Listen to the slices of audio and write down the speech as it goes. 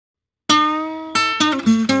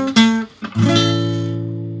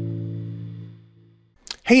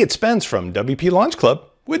Hey, it's Spence from WP Launch Club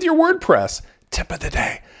with your WordPress tip of the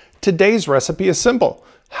day. Today's recipe is simple: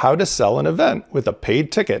 how to sell an event with a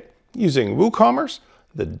paid ticket using WooCommerce,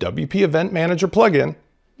 the WP Event Manager plugin,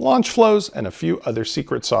 LaunchFlows, and a few other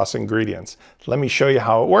secret sauce ingredients. Let me show you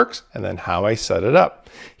how it works and then how I set it up.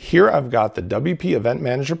 Here I've got the WP Event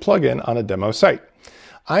Manager plugin on a demo site.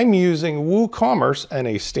 I'm using WooCommerce and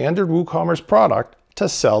a standard WooCommerce product to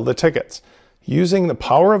sell the tickets. Using the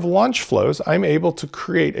power of LaunchFlows, I'm able to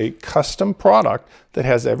create a custom product that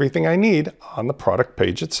has everything I need on the product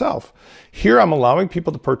page itself. Here I'm allowing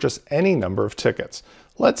people to purchase any number of tickets.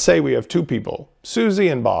 Let's say we have two people, Susie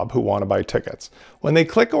and Bob, who want to buy tickets. When they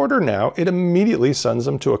click Order Now, it immediately sends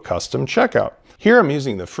them to a custom checkout. Here I'm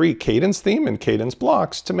using the free Cadence theme and Cadence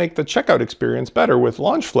blocks to make the checkout experience better with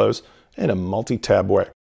LaunchFlows in a multi-tab way.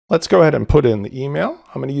 Let's go ahead and put in the email.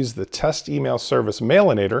 I'm going to use the test email service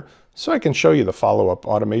Mailinator so I can show you the follow-up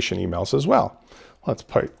automation emails as well. Let's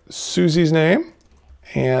put Susie's name,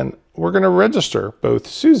 and we're going to register both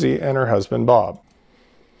Susie and her husband Bob.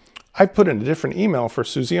 I've put in a different email for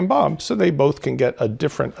Susie and Bob so they both can get a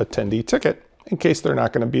different attendee ticket in case they're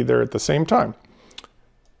not going to be there at the same time.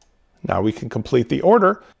 Now we can complete the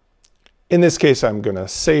order. In this case, I'm going to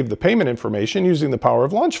save the payment information using the power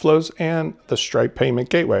of LaunchFlows and the Stripe payment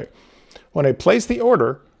gateway. When I place the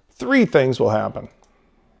order, three things will happen.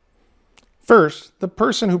 First, the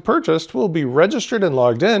person who purchased will be registered and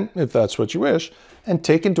logged in, if that's what you wish, and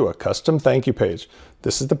taken to a custom thank you page.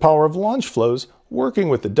 This is the power of LaunchFlows working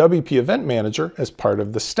with the WP Event Manager as part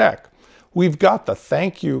of the stack. We've got the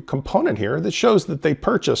thank you component here that shows that they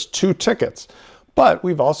purchased 2 tickets. But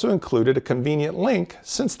we've also included a convenient link,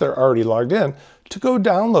 since they're already logged in, to go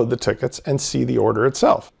download the tickets and see the order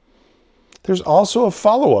itself. There's also a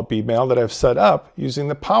follow-up email that I've set up using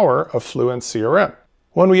the power of FluentCRM.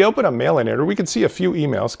 When we open a Mailinator, we can see a few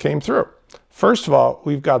emails came through. First of all,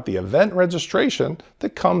 we've got the event registration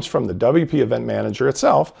that comes from the WP Event Manager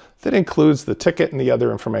itself that includes the ticket and the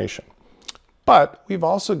other information. But we've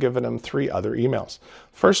also given them 3 other emails.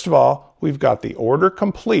 First of all, we've got the order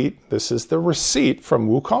complete. This is the receipt from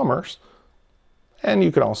WooCommerce. And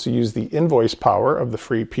you can also use the invoice power of the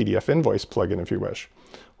free PDF invoice plugin if you wish.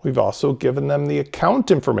 We've also given them the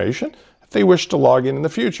account information. If they wish to log in the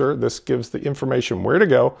future, this gives the information where to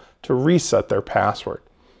go to reset their password.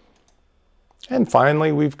 And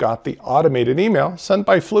finally, we've got the automated email sent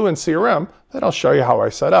by FluentCRM that I'll show you how I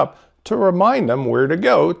set up to remind them where to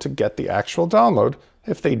go to get the actual download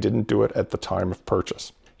if they didn't do it at the time of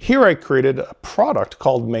purchase. Here I created a product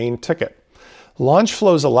called Main Ticket.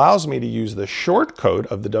 LaunchFlows allows me to use the short code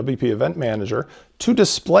of the WP Event Manager to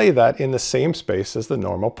display that in the same space as the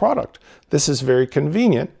normal product. This is very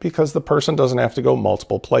convenient because the person doesn't have to go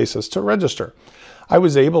multiple places to register. I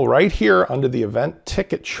was able right here under the event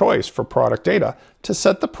ticket choice for product data to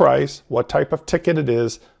set the price, what type of ticket it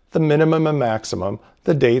is, the minimum and maximum,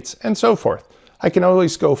 the dates, and so forth. I can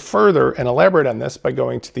always go further and elaborate on this by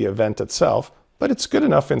going to the event itself, but it's good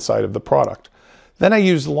enough inside of the product. Then I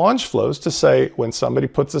use LaunchFlows to say when somebody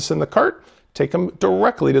puts this in the cart, take them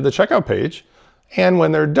directly to the checkout page, and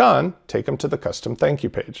when they're done, take them to the custom thank you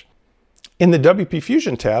page. In the WP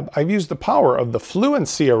Fusion tab, I've used the power of the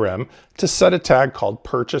FluentCRM to set a tag called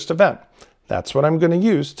Purchased Event. That's what I'm going to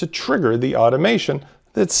use to trigger the automation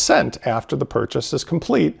that's sent after the purchase is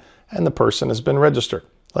complete and the person has been registered.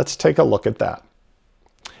 Let's take a look at that.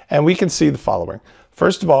 And we can see the following.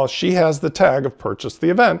 First of all, she has the tag of Purchase the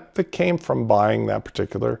Event that came from buying that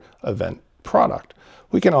particular event product.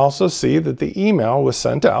 We can also see that the email was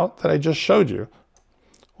sent out that I just showed you.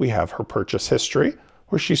 We have her purchase history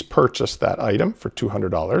where she's purchased that item for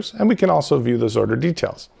 $200, and we can also view those order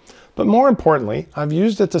details. But more importantly, I've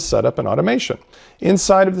used it to set up an automation.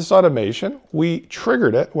 Inside of this automation, we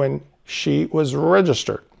triggered it when she was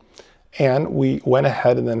registered. And we went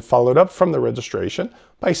ahead and then followed up from the registration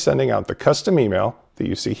by sending out the custom email that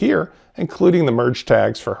you see here, including the merge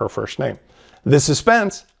tags for her first name. This is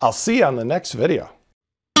Spence. I'll see you on the next video.